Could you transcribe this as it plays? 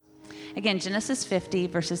Again, Genesis 50,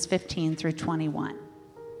 verses 15 through 21.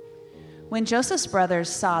 When Joseph's brothers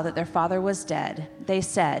saw that their father was dead, they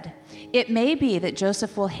said, "It may be that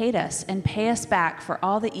Joseph will hate us and pay us back for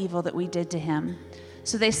all the evil that we did to him."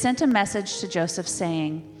 So they sent a message to Joseph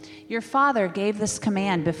saying, "Your father gave this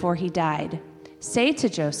command before he died. Say to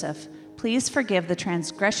Joseph, 'Please forgive the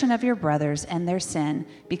transgression of your brothers and their sin,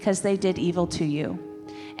 because they did evil to you.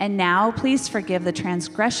 And now please forgive the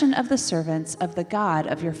transgression of the servants of the God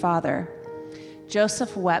of your father.'"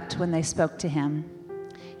 Joseph wept when they spoke to him.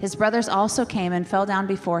 His brothers also came and fell down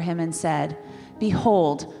before him and said,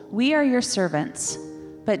 "Behold, we are your servants."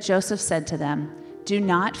 But Joseph said to them, "Do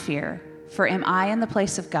not fear, for am I in the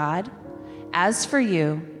place of God? As for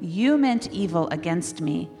you, you meant evil against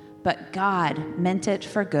me, but God meant it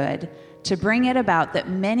for good, to bring it about that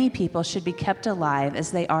many people should be kept alive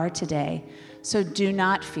as they are today. So do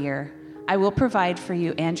not fear. I will provide for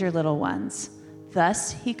you and your little ones."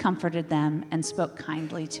 Thus he comforted them and spoke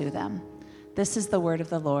kindly to them. This is the word of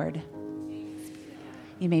the Lord.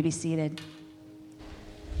 You may be seated.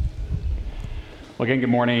 Well, again, good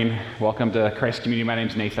morning. Welcome to Christ Community. My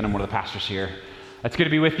name's Nathan. I'm one of the pastors here. It's good to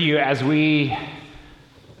be with you as we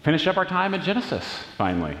finish up our time in Genesis,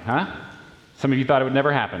 finally, huh? Some of you thought it would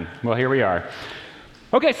never happen. Well, here we are.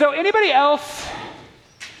 Okay, so anybody else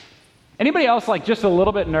like just a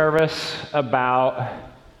little bit nervous about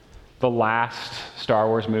the last Star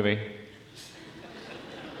Wars movie?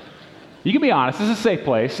 You can be honest. This is a safe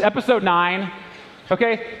place. Episode 9.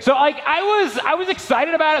 Okay, so I was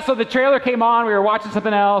excited about it. So the trailer came on. We were watching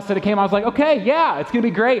something else, and it came on. I was like, okay, yeah, it's gonna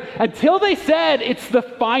be great. Until they said it's the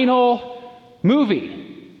final movie.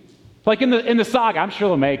 Like in the saga, I'm sure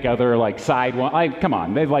they'll make other like side one. Like, come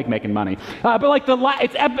on, they like making money. But like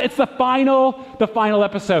it's the final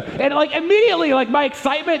episode, and like immediately, like my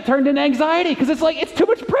excitement turned into anxiety because it's like it's too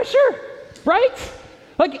much pressure, right?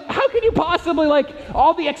 Like, how can you possibly, like,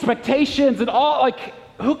 all the expectations and all, like,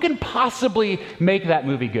 who can possibly make that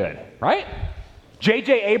movie good, right?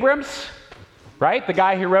 J.J. Abrams, right? The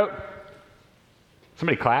guy who wrote,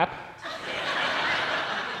 somebody clap.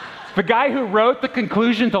 The guy who wrote the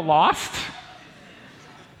conclusion to Lost. Do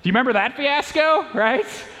you remember that fiasco, right?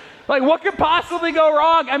 Like, what could possibly go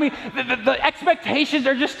wrong? I mean, the expectations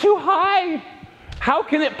are just too high. How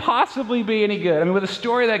can it possibly be any good? I mean, with a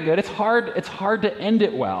story that good, it's hard to end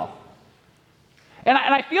it well. And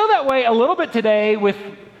I feel that way a little bit today with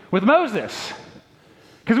Moses.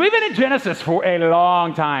 Because we've been in Genesis for a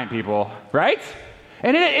long time, people, right?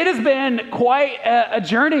 And it has been quite a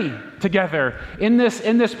journey together in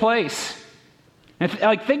this place. And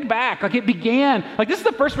like think back, like it began, like this is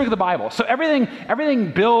the first book of the Bible. So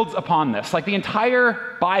everything builds upon this. Like the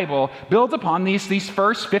entire Bible builds upon these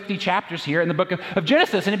first 50 chapters here in the book of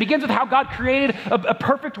Genesis. And it begins with how God created a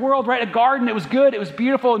perfect world, right? A garden, it was good, it was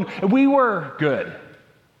beautiful, and we were good.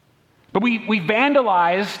 But we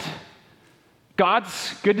vandalized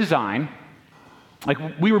God's good design. Like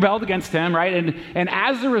we rebelled against him, right? And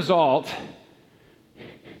as a result,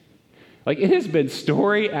 like it has been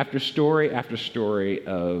story after story after story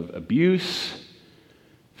of abuse,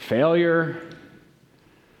 failure,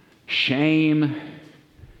 shame,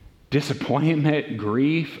 disappointment,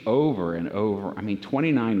 grief over and over. I mean,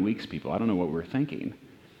 29 weeks, people. I don't know what we're thinking.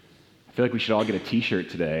 I feel like we should all get a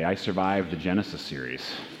t-shirt today. I survived the Genesis series.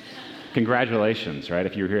 Congratulations, right,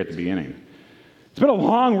 if you were here at the beginning. It's been a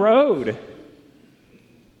long road.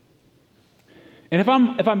 And if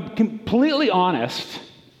I'm completely honest,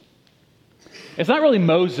 it's not really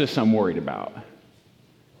Moses I'm worried about.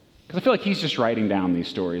 Because I feel like he's just writing down these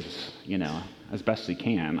stories, as best he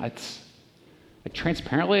can. It's like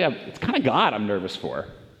transparently, it's kind of God I'm nervous for.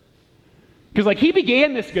 Because like he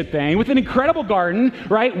began this good thing with an incredible garden,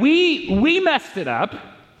 right? We messed it up.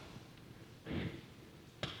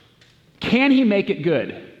 Can he make it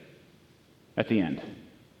good at the end?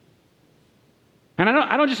 And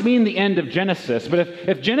I don't just mean the end of Genesis, but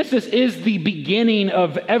if Genesis is the beginning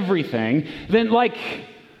of everything, then like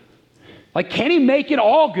can he make it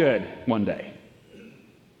all good one day?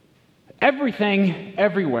 Everything,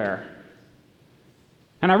 everywhere.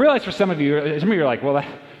 And I realize for some of you are like, well, I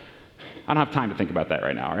don't have time to think about that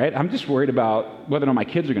right now, right? I'm just worried about whether or not my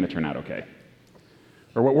kids are going to turn out okay.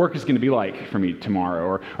 Or what work is going to be like for me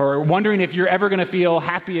tomorrow, or wondering if you're ever going to feel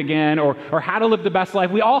happy again, or how to live the best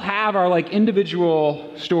life. We all have our like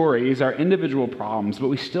individual stories, our individual problems, but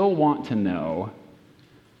we still want to know,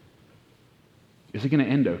 is it going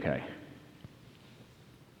to end okay?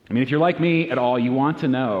 I mean, if you're like me at all, you want to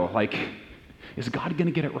know, like, is God going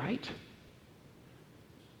to get it right?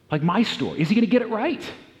 Like my story, is he going to get it right?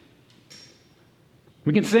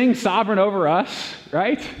 We can sing sovereign over us,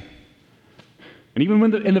 right? And even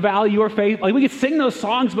when in the valley you are faithful, like we could sing those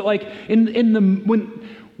songs, but like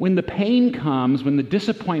when the pain comes, when the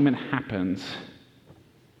disappointment happens,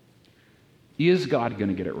 is God going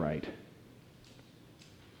to get it right?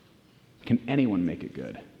 Can anyone make it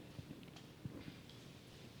good?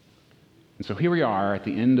 And so here we are at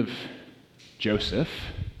the end of Joseph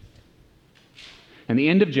and the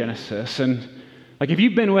end of Genesis. And like if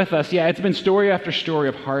you've been with us, yeah, it's been story after story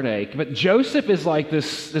of heartache. But Joseph is like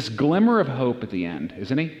this glimmer of hope at the end,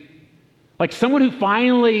 isn't he? Like someone who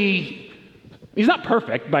finally, he's not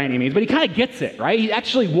perfect by any means, but he kind of gets it, right? He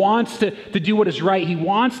actually wants to do what is right. He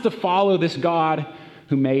wants to follow this God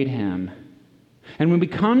who made him. And when we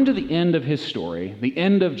come to the end of his story, the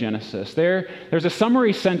end of Genesis, there's a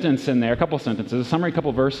summary sentence in there, a couple sentences, a summary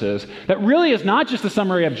couple verses, that really is not just a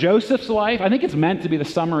summary of Joseph's life. I think it's meant to be the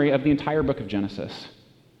summary of the entire book of Genesis,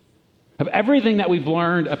 of everything that we've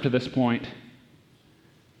learned up to this point.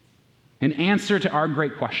 In answer to our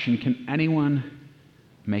great question, can anyone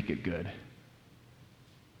make it good?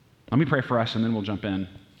 Let me pray for us, and then we'll jump in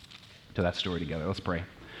to that story together. Let's pray.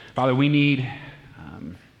 Father, we need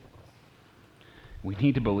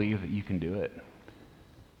to believe that you can do it.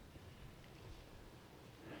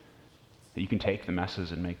 That you can take the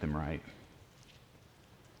messes and make them right.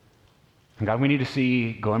 And God, we need to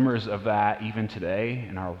see glimmers of that even today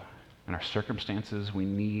in our circumstances. We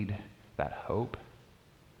need that hope.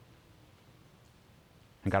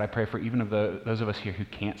 And God, I pray for even of those of us here who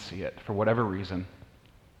can't see it for whatever reason.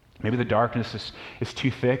 Maybe the darkness is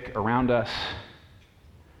too thick around us.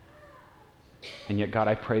 And yet, God,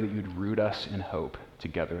 I pray that you'd root us in hope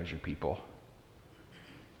together as your people,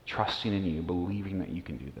 trusting in you, believing that you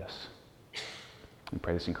can do this. We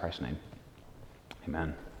pray this in Christ's name.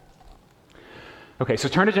 Amen. Okay, so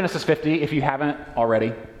turn to Genesis 50 if you haven't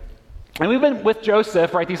already. And we've been with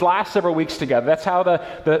Joseph, right, these last several weeks together. That's how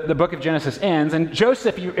the book of Genesis ends. And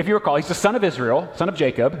Joseph, if you recall, he's the son of Israel, son of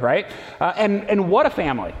Jacob, right? And what a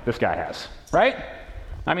family this guy has, right?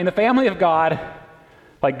 I mean, the family of God,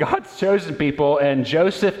 like God's chosen people, and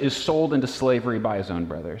Joseph is sold into slavery by his own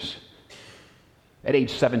brothers at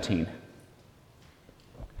age 17.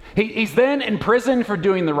 He's then in prison for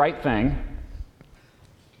doing the right thing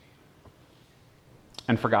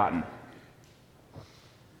and forgotten.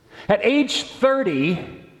 At age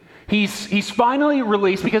 30, he's finally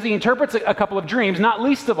released because he interprets a couple of dreams, not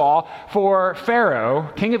least of all for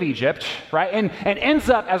Pharaoh, king of Egypt, right? And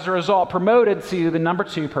ends up, as a result, promoted to the number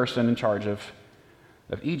 2 person in charge of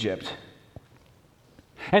Egypt.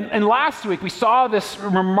 And last week, we saw this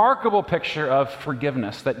remarkable picture of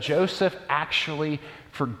forgiveness, that Joseph actually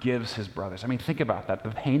forgives his brothers. I mean, think about that. The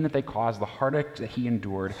pain that they caused, the heartache that he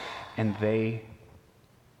endured, and they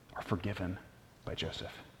are forgiven by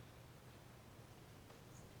Joseph.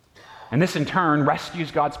 And this, in turn,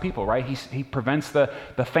 rescues God's people, right? He prevents the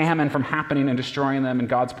famine from happening and destroying them, and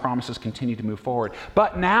God's promises continue to move forward.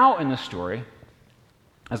 But now in this story,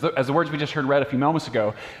 as the words we just heard read a few moments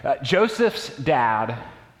ago, Joseph's dad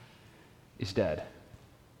is dead.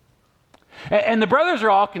 And the brothers are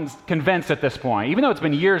all convinced at this point, even though it's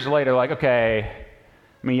been years later, like, okay,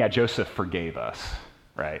 I mean, yeah, Joseph forgave us,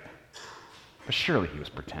 right? But surely he was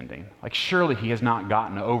pretending. Like, surely he has not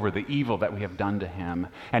gotten over the evil that we have done to him.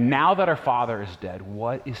 And now that our father is dead,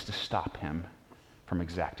 what is to stop him from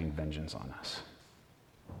exacting vengeance on us?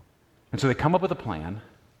 And so they come up with a plan.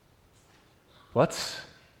 Let's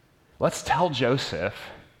tell Joseph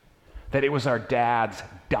that it was our dad's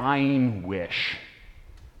dying wish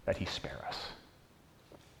that he spare us.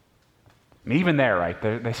 I mean, even there, right,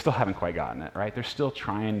 they still haven't quite gotten it, right? They're still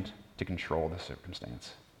trying to control the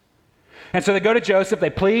circumstance. And so they go to Joseph, they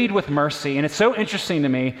plead with mercy, and it's so interesting to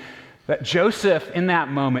me that Joseph, in that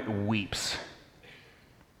moment, weeps.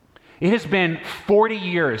 It has been 40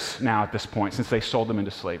 years now at this point since they sold him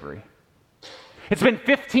into slavery. It's been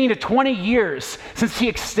 15 to 20 years since he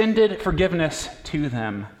extended forgiveness to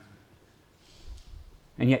them.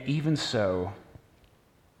 And yet, even so,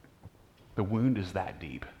 the wound is that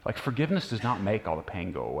deep. Like, forgiveness does not make all the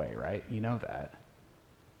pain go away, right? You know that.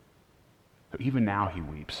 So even now, he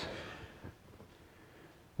weeps,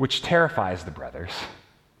 which terrifies the brothers.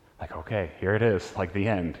 Like, okay, here it is, like the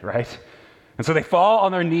end, right? And so they fall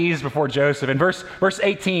on their knees before Joseph. In verse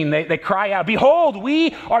 18, they cry out, "Behold,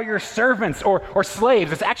 we are your servants," or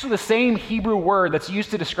slaves. It's actually the same Hebrew word that's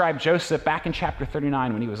used to describe Joseph back in chapter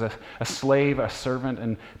 39 when he was a slave, a servant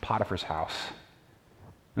in Potiphar's house.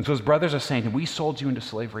 And so his brothers are saying, "We sold you into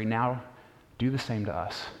slavery, now do the same to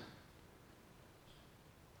us.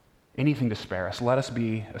 Anything to spare us. Let us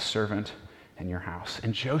be a servant in your house."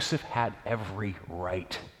 And Joseph had every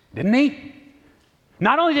right, didn't he?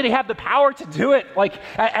 Not only did he have the power to do it, like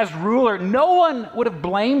as ruler, no one would have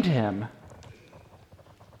blamed him.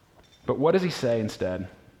 But what does he say instead?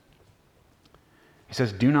 He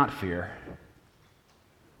says, "Do not fear,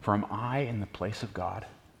 for am I in the place of God?"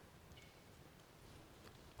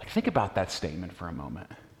 Like, think about that statement for a moment.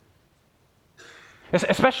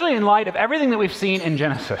 Especially in light of everything that we've seen in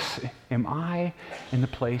Genesis. Am I in the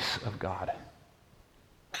place of God?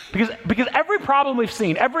 Because every problem we've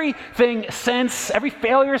seen, every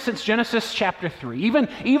failure since Genesis chapter 3,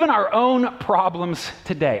 even our own problems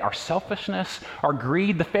today, our selfishness, our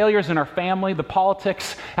greed, the failures in our family, the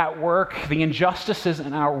politics at work, the injustices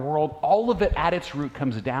in our world, all of it at its root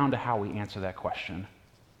comes down to how we answer that question.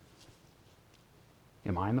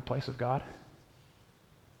 Am I in the place of God?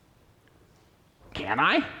 Can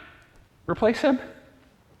I replace him? I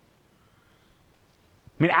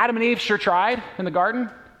mean, Adam and Eve sure tried in the garden.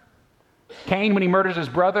 Cain, when he murders his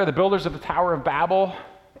brother, the builders of the Tower of Babel,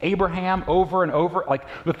 Abraham over and over, like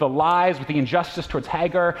with the lies, with the injustice towards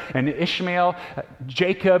Hagar and Ishmael,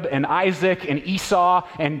 Jacob and Isaac and Esau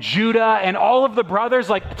and Judah and all of the brothers,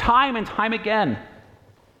 like time and time again.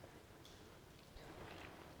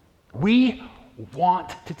 We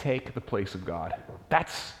want to take the place of God.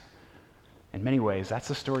 In many ways, that's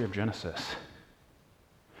the story of Genesis.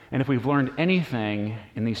 And if we've learned anything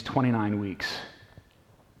in these 29 weeks,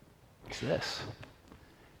 it's this.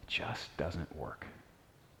 It just doesn't work.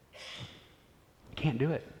 You can't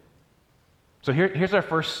do it. So here's our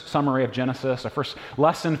first summary of Genesis, our first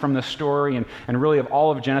lesson from this story, and really of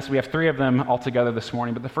all of Genesis. We have 3 of them all together this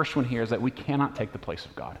morning, but the first one here is that we cannot take the place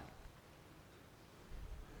of God.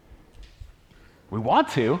 We want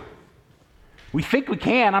to. We think we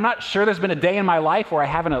can. I'm not sure there's been a day in my life where I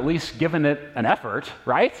haven't at least given it an effort,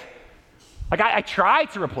 right? Like I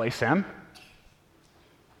tried to replace him.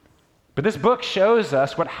 But this book shows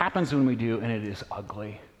us what happens when we do, and it is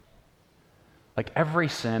ugly. Like every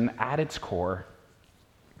sin at its core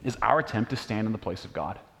is our attempt to stand in the place of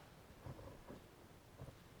God,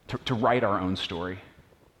 to write our own story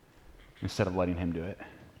instead of letting him do it.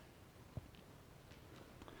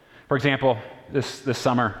 For example, this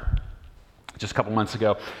summer, just a couple months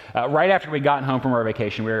ago, right after we'd gotten home from our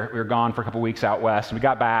vacation, we were gone for a couple weeks out west, and we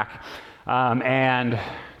got back, and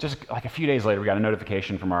just like a few days later, we got a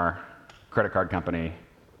notification from our credit card company,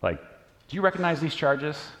 like, do you recognize these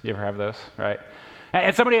charges? You ever have those, right?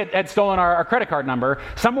 And somebody had stolen our credit card number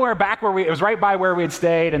somewhere back where it was right by where we had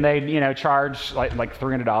stayed, and they'd, charged like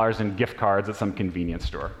 $300 in gift cards at some convenience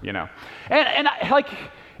store, And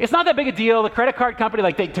it's not that big a deal. The credit card company,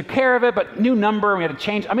 they took care of it, but new number, we had to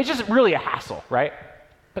change. I mean, it's just really a hassle, right?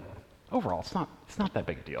 But overall, it's not that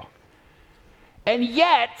big a deal. And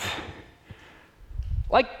yet,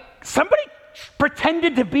 somebody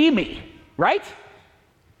pretended to be me, right?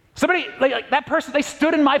 Somebody, that person, they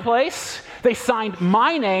stood in my place, they signed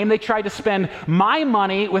my name, they tried to spend my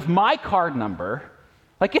money with my card number.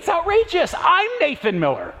 It's outrageous. I'm Nathan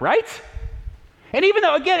Miller, right? And even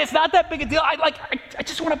though, again, it's not that big a deal, I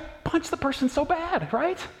just want to punch the person so bad,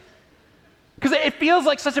 right? Because it feels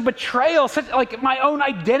like such a betrayal, my own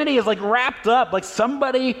identity is wrapped up,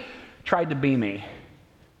 somebody tried to be me.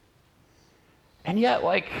 And yet,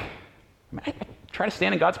 I try to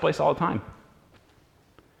stand in God's place all the time.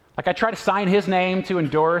 I try to sign his name to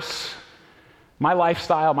endorse my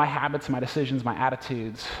lifestyle, my habits, my decisions, my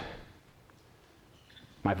attitudes,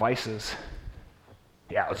 my vices.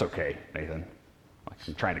 Yeah, it's okay, Nathan.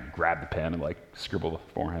 I'm trying to grab the pen and scribble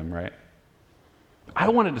for him, right? I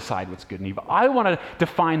want to decide what's good and evil. I want to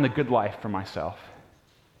define the good life for myself.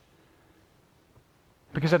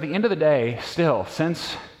 Because at the end of the day, still,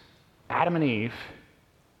 since Adam and Eve,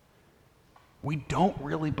 we don't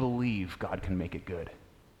really believe God can make it good.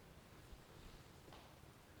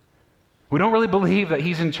 We don't really believe that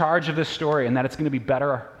he's in charge of this story and that it's going to be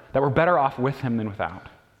better, that we're better off with him than without.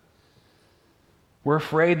 We're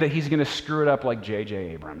afraid that he's going to screw it up like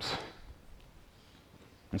J.J. Abrams.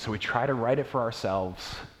 And so we try to write it for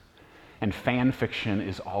ourselves, and fan fiction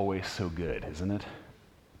is always so good, isn't it?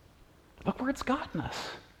 Look where it's gotten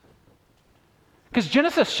us. Because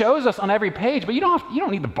Genesis shows us on every page, but you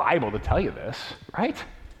don't need the Bible to tell you this, right?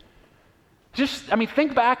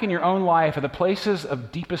 Think back in your own life at the places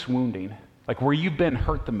of deepest wounding, where you've been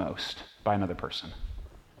hurt the most by another person.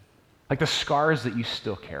 The scars that you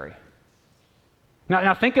still carry.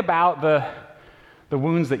 Now think about the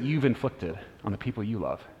wounds that you've inflicted on the people you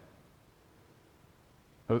love.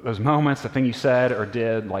 Those moments, the thing you said or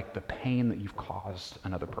did, the pain that you've caused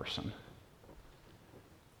another person.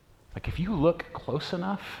 If you look close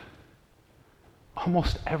enough,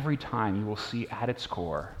 almost every time you will see at its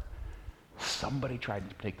core, somebody tried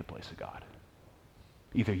to take the place of God.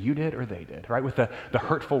 Either you did or they did, right? With the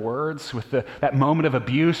hurtful words, with that moment of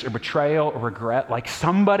abuse or betrayal or regret, like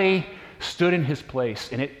somebody stood in his place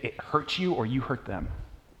and it hurt you or you hurt them.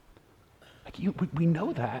 Like we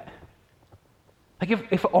know that. Like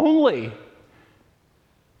if only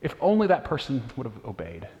that person would have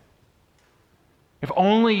obeyed. If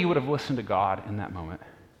only you would have listened to God in that moment.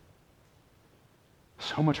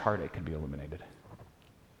 So much heartache could be eliminated.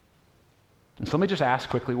 And so let me just ask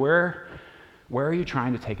quickly, where are you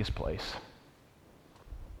trying to take his place?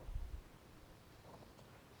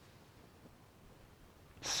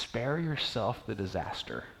 Spare yourself the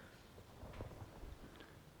disaster.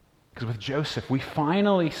 Because with Joseph, we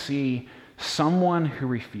finally see someone who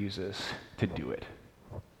refuses to do it.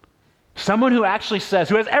 Someone who actually says,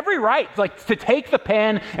 who has every right, like, to take the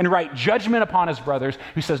pen and write judgment upon his brothers,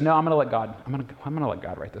 who says, no, I'm going to let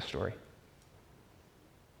God write this story.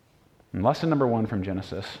 And lesson number 1 from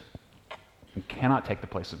Genesis: you cannot take the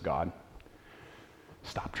place of God.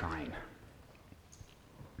 Stop trying.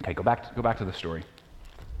 Okay, go back to the story.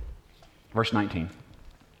 Verse 19.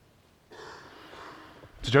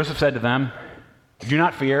 So Joseph said to them, do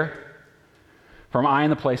not fear, for am I in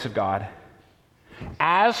the place of God?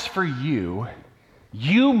 As for you,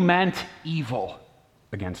 you meant evil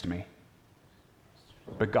against me,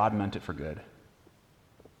 but God meant it for good.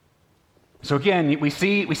 So again, we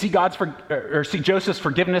see Joseph's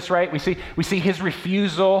forgiveness, right? We see his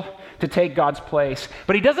refusal to take God's place,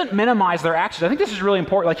 but he doesn't minimize their actions. I think this is really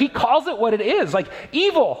important. Like, he calls it what it is, like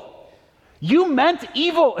evil. You meant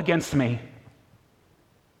evil against me.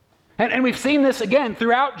 And we've seen this again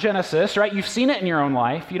throughout Genesis, right? You've seen it in your own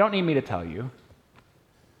life. You don't need me to tell you.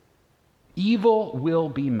 Evil will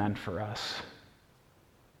be meant for us.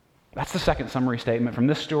 That's the second summary statement from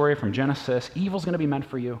this story, from Genesis. Evil's going to be meant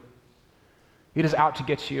for you. It is out to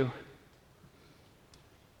get you.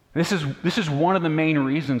 This is one of the main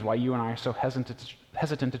reasons why you and I are so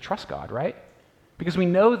hesitant to trust God, right? Because we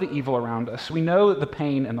know the evil around us. We know the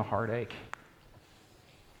pain and the heartache.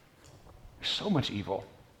 There's so much evil.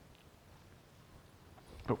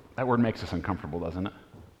 But that word makes us uncomfortable, doesn't it?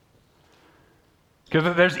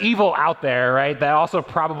 Because there's evil out there, right? That also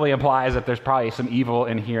probably implies that there's probably some evil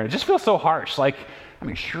in here. It just feels so harsh. Like, I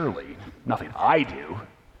mean, surely nothing I do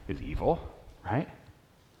is evil, right?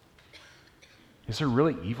 Is there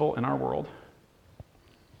really evil in our world?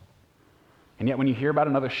 And yet when you hear about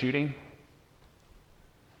another shooting,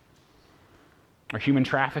 or human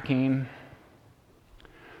trafficking,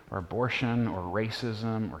 or abortion, or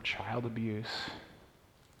racism, or child abuse,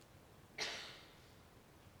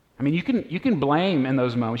 I mean, you can blame in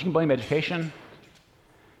those moments. You can blame education.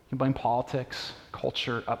 You can blame politics,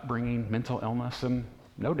 culture, upbringing, mental illness, and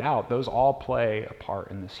no doubt those all play a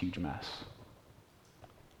part in this huge mess.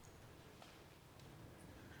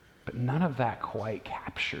 But none of that quite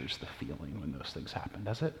captures the feeling when those things happen,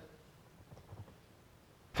 does it?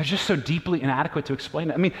 They're just so deeply inadequate to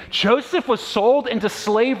explain it. I mean, Joseph was sold into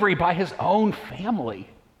slavery by his own family,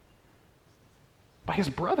 by his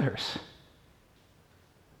brothers.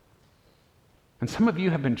 And some of you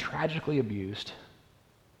have been tragically abused,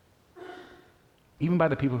 even by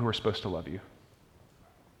the people who are supposed to love you.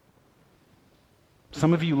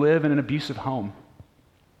 Some of you live in an abusive home,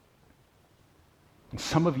 and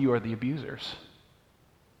some of you are the abusers.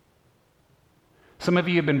 Some of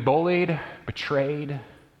you have been bullied, betrayed,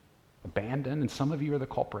 abandoned, and some of you are the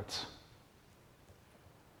culprits.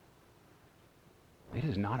 It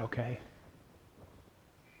is not okay.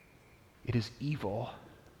 It is evil.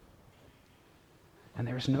 And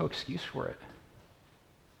there's no excuse for it.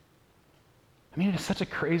 I mean, it is such a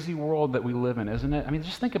crazy world that we live in, isn't it? I mean,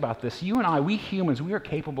 just think about this. You and I, we humans, we are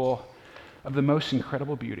capable of the most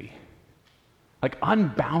incredible beauty, like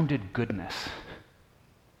unbounded goodness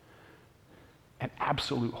and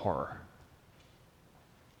absolute horror.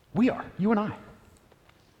 We are, you and I.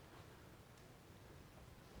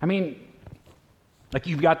 I mean, like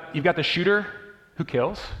you've got the shooter who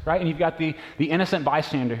kills, right? And you've got the innocent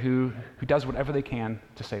bystander who does whatever they can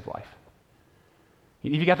to save life.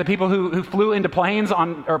 You've got the people who flew into planes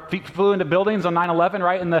flew into buildings on 9/11,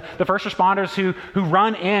 right? And the first responders who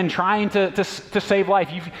run in trying to save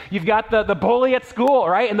life. You've got the bully at school,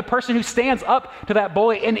 right? And the person who stands up to that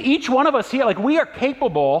bully. And each one of us here, like, we are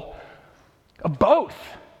capable of both,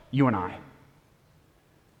 you and I.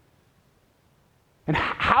 And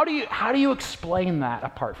how do you explain that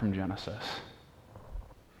apart from Genesis?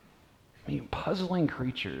 I mean, puzzling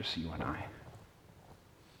creatures, you and I.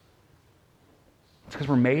 It's because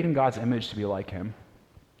we're made in God's image to be like him.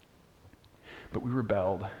 But we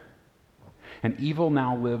rebelled. And evil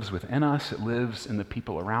now lives within us. It lives in the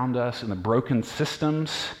people around us, in the broken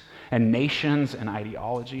systems and nations and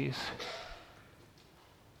ideologies.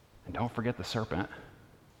 And don't forget the serpent.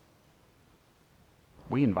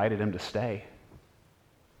 We invited him to stay.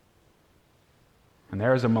 And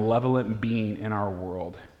there is a malevolent being in our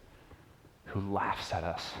world who laughs at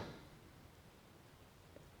us,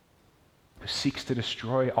 who seeks to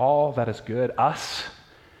destroy all that is good, us,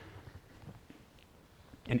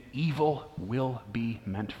 and evil will be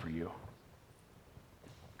meant for you.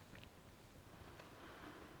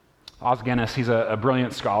 Os Guinness, he's a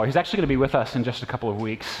brilliant scholar. He's actually going to be with us in just a couple of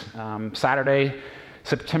weeks. Saturday,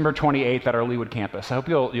 September 28th at our Leawood campus. I hope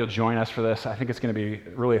you'll join us for this. I think it's going to be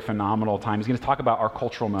really a phenomenal time. He's going to talk about our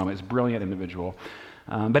cultural moment. He's a brilliant individual.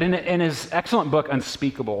 But in his excellent book,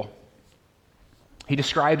 Unspeakable, he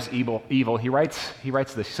describes evil. He writes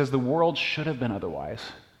this. He says, the world should have been otherwise.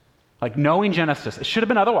 Like knowing Genesis, it should have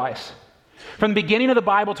been otherwise. From the beginning of the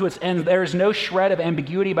Bible to its end, there is no shred of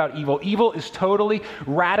ambiguity about evil. Evil is totally,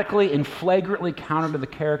 radically, and flagrantly counter to the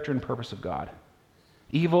character and purpose of God.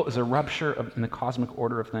 Evil is a rupture in the cosmic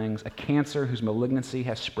order of things, a cancer whose malignancy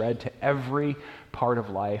has spread to every part of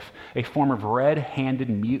life, a form of red-handed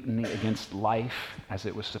mutiny against life as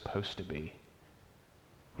it was supposed to be.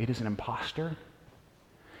 It is an imposter,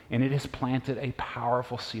 and it has planted a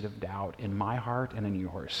powerful seed of doubt in my heart and in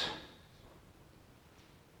yours.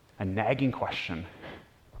 A nagging question: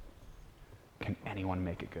 can anyone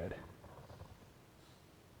make it good?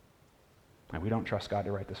 And we don't trust God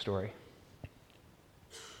to write the story.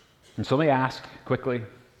 And so let me ask quickly,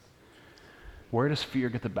 where does fear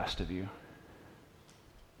get the best of you?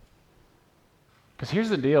 Because here's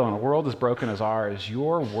the deal, in a world as broken as ours,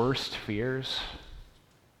 your worst fears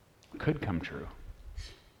could come true.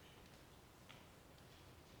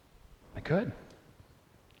 They could.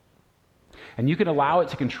 And you can allow it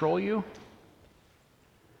to control you.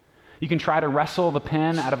 You can try to wrestle the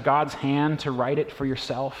pen out of God's hand to write it for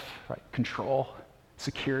yourself, right? Control,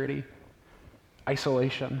 security,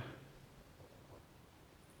 isolation.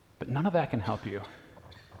 But none of that can help you.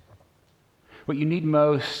 What you need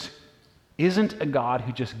most isn't a God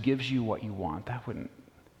who just gives you what you want.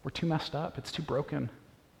 We're too messed up. It's too broken.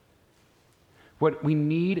 What we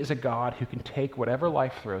need is a God who can take whatever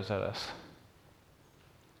life throws at us,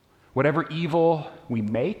 whatever evil we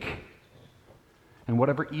make, and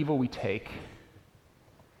whatever evil we take,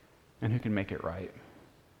 and who can make it right.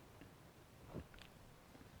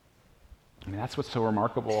 I mean, that's what's so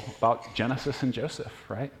remarkable about Genesis and Joseph,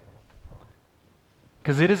 right?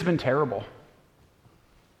 Because it has been terrible.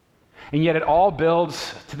 And yet it all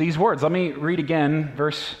builds to these words. Let me read again,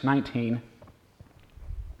 verse 19.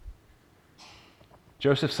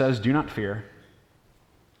 Joseph says, "Do not fear,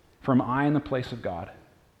 for am I in the place of God?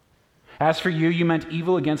 As for you, you meant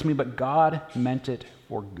evil against me, but God meant it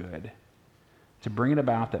for good, to bring it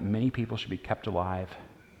about that many people should be kept alive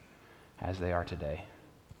as they are today."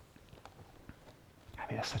 I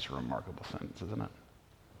mean, that's such a remarkable sentence, isn't it?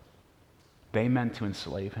 They meant to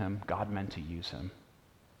enslave him. God meant to use him.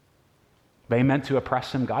 They meant to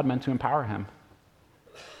oppress him. God meant to empower him.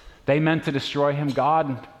 They meant to destroy him.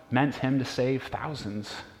 God meant him to save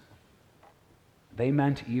thousands. They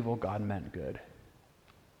meant evil. God meant good.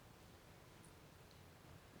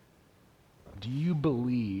 Do you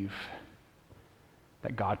believe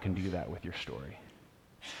that God can do that with your story?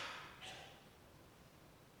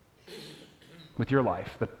 With your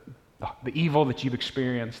life, the evil that you've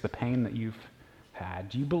experienced, the pain that you've had,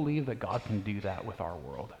 do you believe that God can do that with our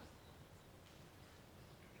world?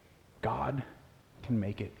 God can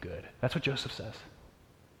make it good. That's what Joseph says.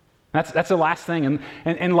 That's the last thing.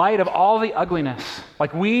 And in light of all the ugliness,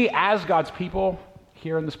 like we as God's people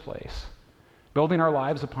here in this place, building our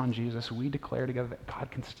lives upon Jesus, we declare together that God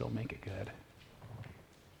can still make it good.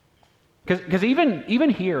 Because even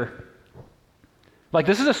here, like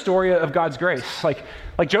this is a story of God's grace. Like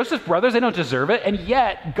Joseph's brothers, they don't deserve it, and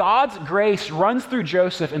yet God's grace runs through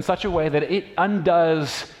Joseph in such a way that it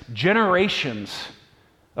undoes generations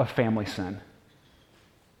of family sin.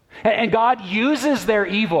 And God uses their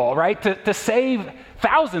evil, right, to save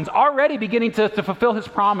thousands, already beginning to fulfill his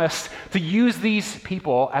promise to use these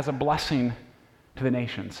people as a blessing to the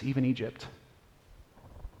nations, even Egypt,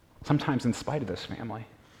 sometimes in spite of this family.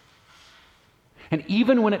 And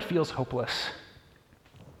even when it feels hopeless,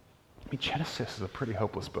 I mean, Genesis is a pretty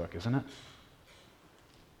hopeless book, isn't it?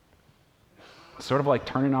 It's sort of like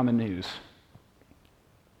turning on the news.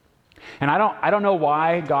 And I don't know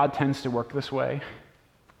why God tends to work this way,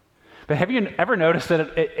 but have you ever noticed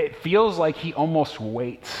that it feels like he almost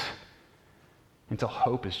waits until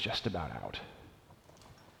hope is just about out?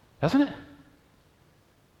 Doesn't it?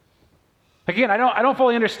 Again, I don't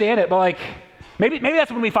fully understand it, but like Maybe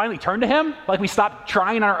that's when we finally turn to him. Like we stop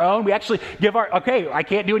trying on our own. We actually give okay, I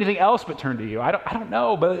can't do anything else but turn to you. I don't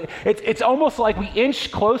know, but it's almost like we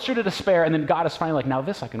inch closer to despair, and then God is finally like, now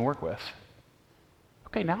this I can work with.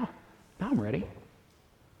 Okay, now I'm ready.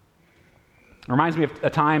 It reminds me of a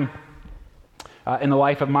time in the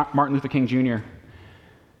life of Martin Luther King Jr.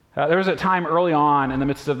 There was a time early on in the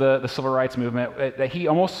midst of the civil rights movement that he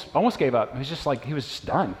almost gave up. He was just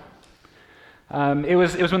done. It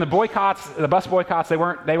was when the bus boycotts, they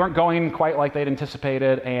weren't going quite like they'd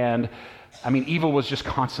anticipated, and I mean, evil was just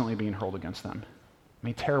constantly being hurled against them. I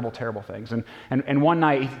mean, terrible, terrible things. And one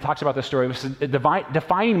night, he talks about this story. It was a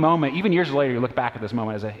defining moment. Even years later, you look back at this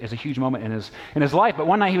moment as a huge moment in his life. But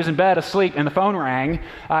one night, he was in bed asleep, and the phone rang.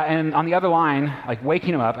 And on the other line, like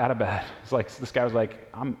waking him up out of bed, it's like this guy was like,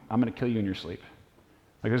 "I'm going to kill you in your sleep.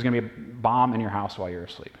 Like there's going to be a bomb in your house while you're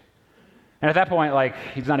asleep." And at that point, like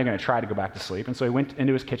he's not even going to try to go back to sleep. And so he went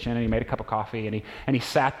into his kitchen and he made a cup of coffee and he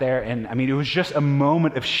sat there. And I mean, it was just a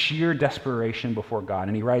moment of sheer desperation before God.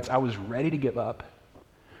 And he writes, "I was ready to give up.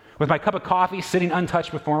 With my cup of coffee sitting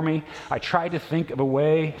untouched before me, I tried to think of a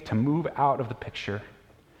way to move out of the picture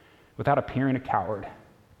without appearing a coward.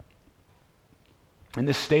 In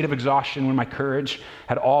this state of exhaustion, when my courage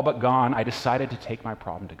had all but gone, I decided to take my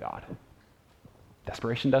problem to God."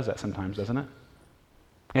 Desperation does that sometimes, doesn't it?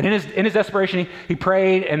 And in his desperation, he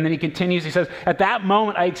prayed, and then he continues. He says, "At that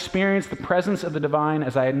moment, I experienced the presence of the divine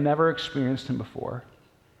as I had never experienced him before.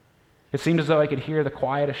 It seemed as though I could hear the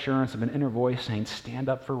quiet assurance of an inner voice saying, 'Stand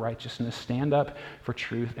up for righteousness, stand up for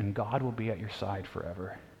truth, and God will be at your side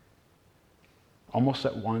forever.' Almost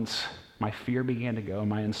at once, my fear began to go,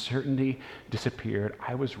 my uncertainty disappeared.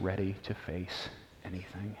 I was ready to face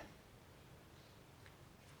anything."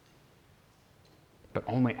 But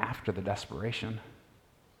only after the desperation.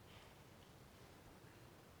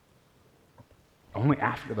 Only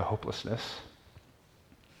after the hopelessness.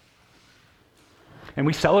 And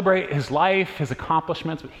we celebrate his life, his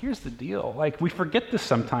accomplishments, but here's the deal. Like, we forget this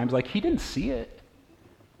sometimes. Like, he didn't see it.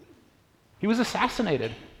 He was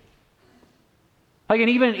assassinated. Like, and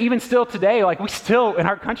even still today, like, in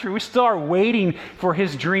our country, we still are waiting for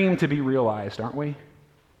his dream to be realized, aren't we?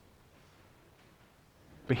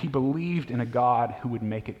 But he believed in a God who would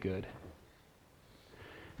make it good.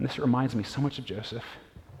 And this reminds me so much of Joseph.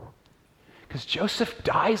 Because Joseph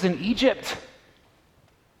dies in Egypt.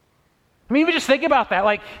 I mean, even just think about that.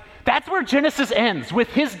 Like, that's where Genesis ends, with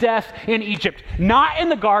his death in Egypt. Not in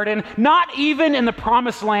the garden, not even in the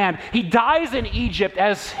promised land. He dies in Egypt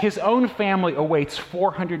as his own family awaits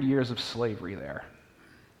 400 years of slavery there.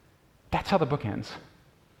 That's how the book ends.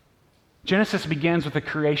 Genesis begins with the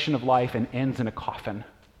creation of life and ends in a coffin.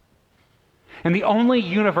 And the only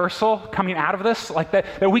universal coming out of this, like that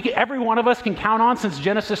every one of us can count on since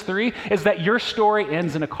Genesis 3, is that your story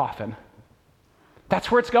ends in a coffin.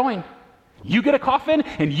 That's where it's going. You get a coffin,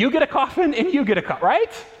 and you get a coffin, and you get a coffin,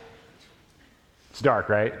 right? It's dark,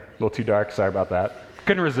 right? A little too dark. Sorry about that.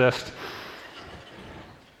 Couldn't resist.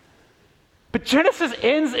 But Genesis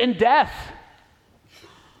ends in death.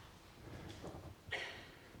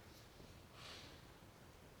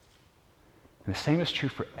 And the same is true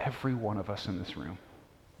for every one of us in this room.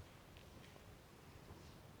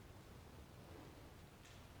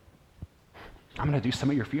 I'm going to do some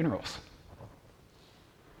of your funerals.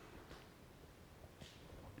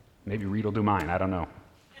 Maybe Reed will do mine, I don't know.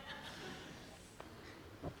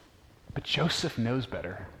 But Joseph knows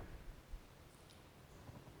better.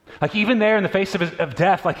 Like, even there in the face of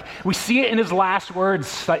death, like, we see it in his last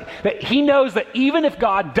words, like, that he knows that even if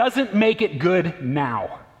God doesn't make it good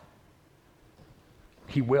now,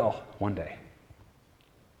 he will one day.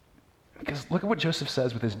 Because look at what Joseph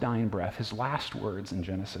says with his dying breath, his last words in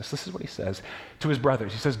Genesis. This is what he says to his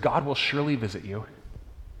brothers. He says, "God will surely visit you,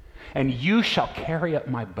 and you shall carry up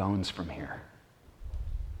my bones from here."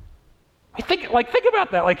 Think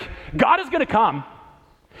about that. Like, God is going to come.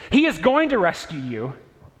 He is going to rescue you.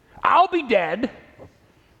 I'll be dead.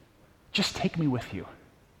 Just take me with you.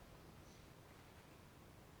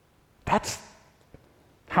 That's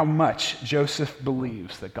how much Joseph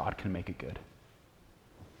believes that God can make it good.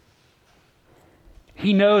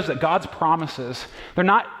 He knows that God's promises, they're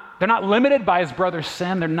not limited by his brother's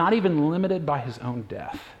sin. They're not even limited by his own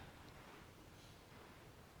death.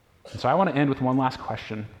 And so I want to end with one last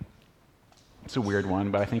question. It's a weird one,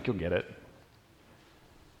 but I think you'll get it.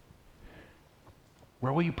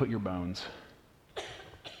 Where will you put your bones?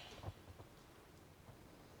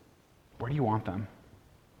 Where do you want them?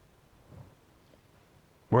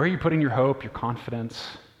 Where are you putting your hope, your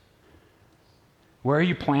confidence? Where are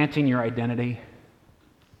you planting your identity?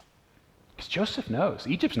 Because Joseph knows,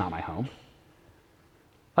 Egypt's not my home.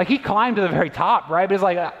 Like he climbed to the very top, right? But he's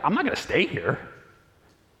like, I'm not going to stay here.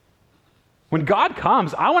 When God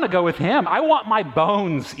comes, I want to go with him. I want my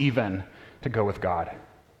bones even to go with God.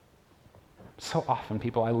 So often,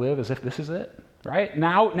 people, I live as if this is it, right?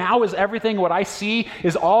 Now is everything. What I see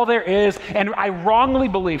is all there is. And I wrongly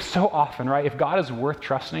believe so often, right? If God is worth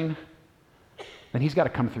trusting, then he's got to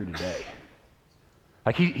come through today.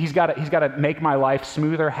 Like he's got to make my life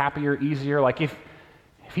smoother, happier, easier. Like if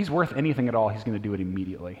he's worth anything at all, he's going to do it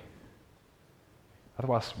immediately.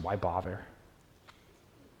 Otherwise, why bother?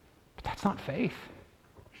 But that's not faith.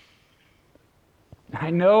 And I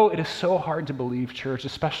know it is so hard to believe, church,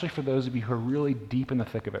 especially for those of you who are really deep in the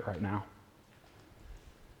thick of it right now.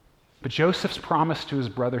 But Joseph's promise to his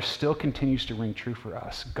brother still continues to ring true for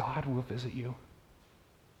us. God will visit you.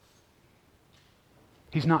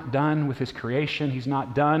 He's not done with his creation. He's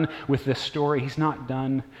not done with this story. He's not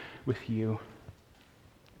done with you.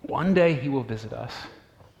 One day he will visit us.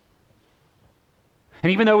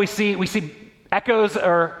 And even though we see echoes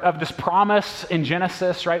of this promise in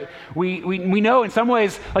Genesis, right? We know in some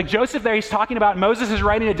ways, like Joseph there, he's talking about, Moses is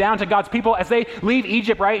writing it down to God's people as they leave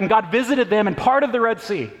Egypt, right? And God visited them in part of the Red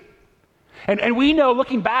Sea. And we know,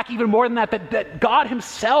 looking back even more than that God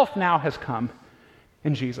himself now has come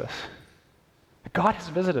in Jesus. God has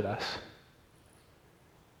visited us.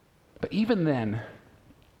 But even then,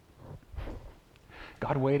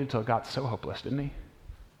 God waited till it got so hopeless, didn't he?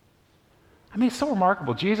 I mean, it's so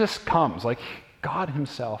remarkable. Jesus comes, like God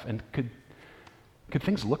himself, and could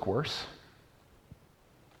things look worse?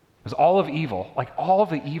 As all of evil, like all of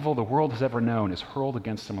the evil the world has ever known, is hurled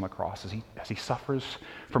against him on the cross as he suffers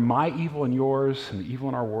from my evil and yours and the evil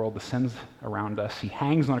in our world, the sins around us. He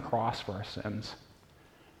hangs on a cross for our sins.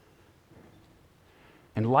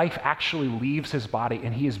 And life actually leaves his body,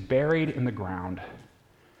 and he is buried in the ground.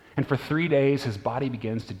 And for 3 days, his body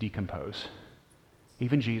begins to decompose.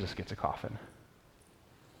 Even Jesus gets a coffin.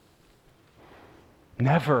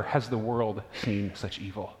 Never has the world seen such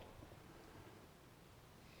evil.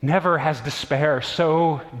 Never has despair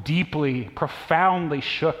so deeply, profoundly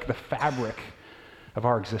shook the fabric of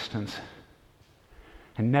our existence.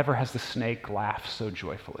 And never has the snake laughed so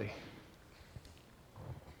joyfully.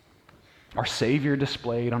 Our Savior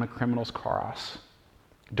displayed on a criminal's cross.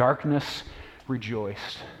 Darkness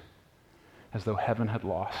rejoiced as though heaven had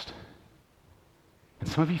lost. And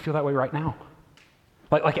some of you feel that way right now.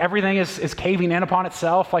 Like everything is caving in upon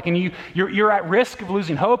itself. Like, and you're at risk of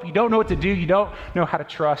losing hope. You don't know what to do. You don't know how to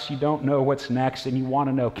trust. You don't know what's next. And you want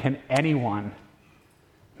to know, can anyone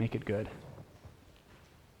make it good?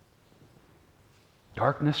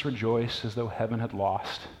 Darkness rejoiced as though heaven had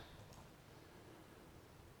lost.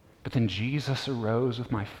 But then Jesus arose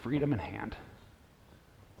with my freedom in hand.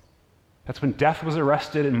 That's when death was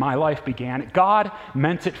arrested and my life began. God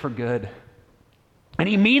meant it for good. And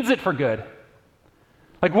he means it for good.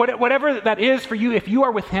 Like whatever that is for you, if you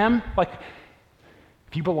are with him, like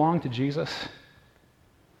if you belong to Jesus,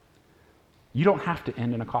 you don't have to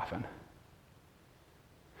end in a coffin.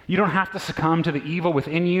 You don't have to succumb to the evil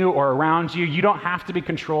within you or around you. You don't have to be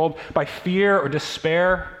controlled by fear or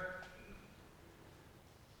despair.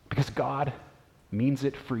 Because God means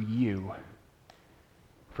it for you,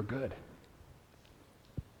 for good.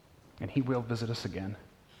 And he will visit us again.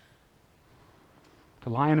 The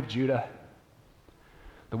Lion of Judah,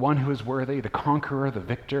 the one who is worthy, the conqueror, the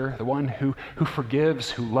victor, the one who forgives,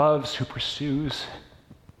 who loves, who pursues.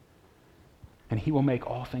 And he will make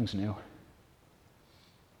all things new.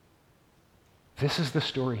 This is the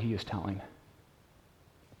story he is telling.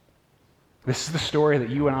 This is the story that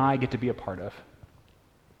you and I get to be a part of.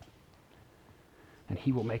 And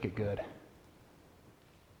he will make it good.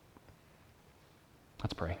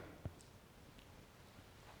 Let's pray.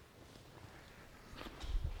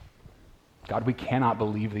 God, we cannot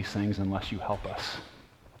believe these things unless you help us.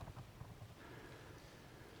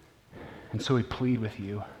 And so we plead with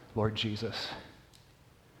you, Lord Jesus,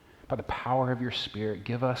 by the power of your Spirit,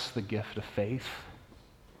 give us the gift of faith.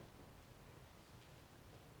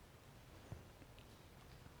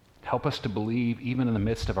 Help us to believe even in the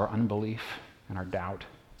midst of our unbelief and our doubt.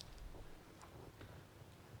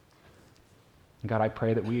 God, I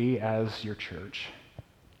pray that we as your church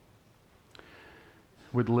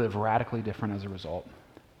would live radically different as a result.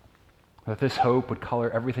 That this hope would color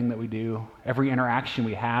everything that we do, every interaction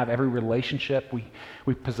we have, every relationship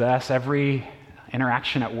we possess, every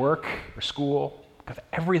interaction at work or school, because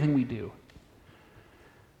everything we do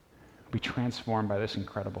be transformed by this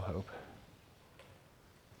incredible hope.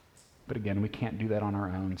 But again, we can't do that on our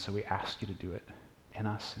own, so we ask you to do it in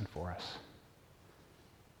us and for us.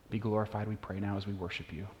 Be glorified, we pray now as we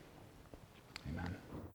worship you. Amen.